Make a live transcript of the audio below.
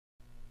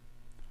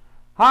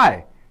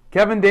Hi,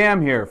 Kevin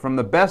Damm here from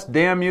the best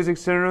Damm Music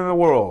Center in the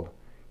world,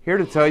 here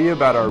to tell you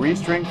about our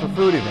Restring for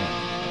Food event.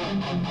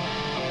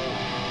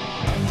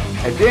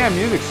 At Damm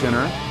Music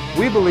Center,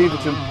 we believe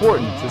it's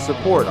important to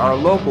support our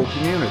local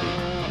community,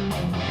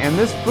 and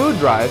this food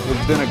drive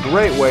has been a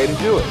great way to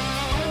do it.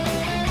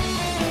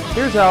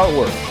 Here's how it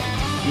works.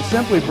 You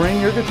simply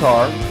bring your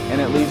guitar and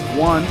at least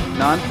one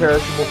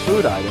non-perishable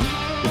food item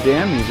to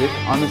Damm Music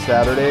on the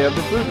Saturday of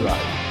the food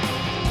drive,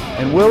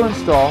 and we'll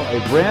install a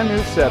brand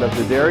new set of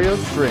the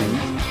strings,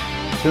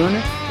 tune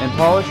and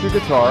polish your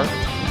guitar,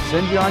 and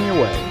send you on your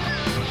way.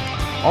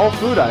 All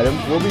food items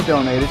will be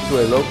donated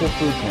to a local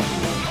food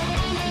pantry.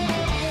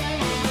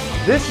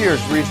 This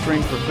year's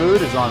Restring for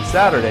Food is on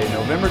Saturday,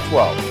 November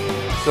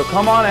 12th, so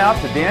come on out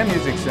to Damm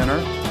Music Center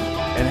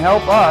and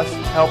help us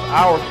help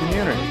our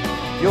community.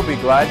 You'll be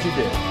glad you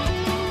did.